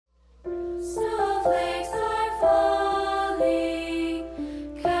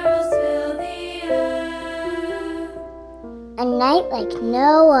Night Like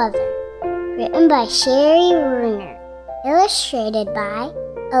No Other, written by Sherry Bruner, illustrated by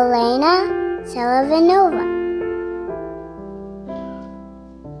Elena Selivanova.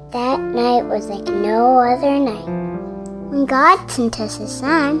 That night was like no other night, when God sent us His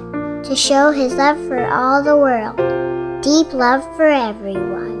Son to show His love for all the world, deep love for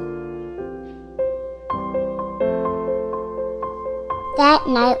everyone. That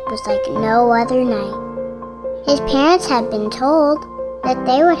night was like no other night. His parents had been told that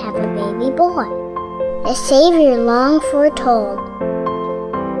they would have a baby boy, the Savior long foretold.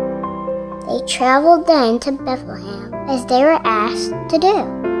 They traveled then to Bethlehem, as they were asked to do.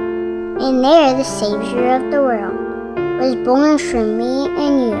 And there the Savior of the world was born for me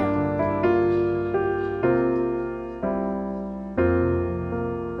and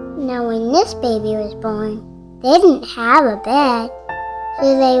you. Now when this baby was born, they didn't have a bed,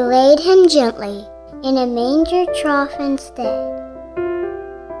 so they laid him gently in a manger trough instead.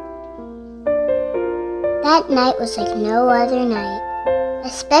 That night was like no other night, a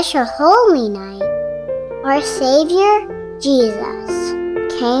special holy night. Our Savior, Jesus,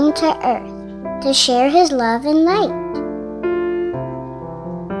 came to earth to share His love and light.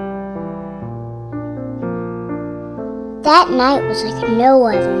 That night was like no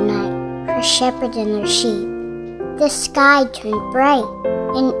other night for shepherds and their sheep. The sky turned bright,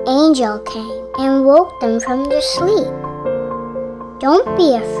 an angel came and woke them from their sleep. Don't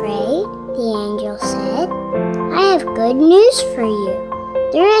be afraid, the angel said. I have good news for you.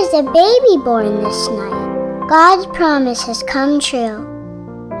 There is a baby born this night. God's promise has come true.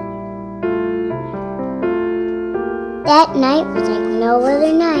 That night was like no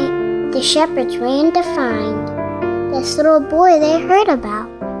other night. The shepherds ran to find this little boy they heard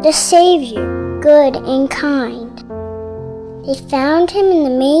about, the Savior, good and kind. They found Him in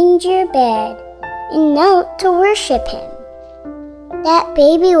the manger bed and knelt to worship Him. That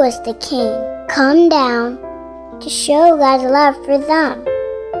baby was the King, come down to show God's love for them.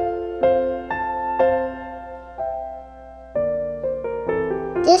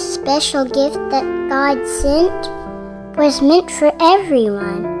 This special gift that God sent was meant for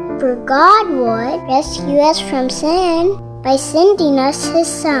everyone, for God would rescue us from sin by sending us His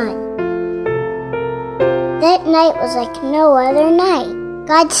Son. That night was like no other night.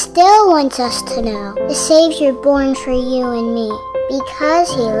 God still wants us to know the Savior born for you and me,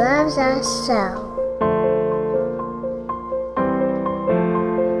 because He loves us so.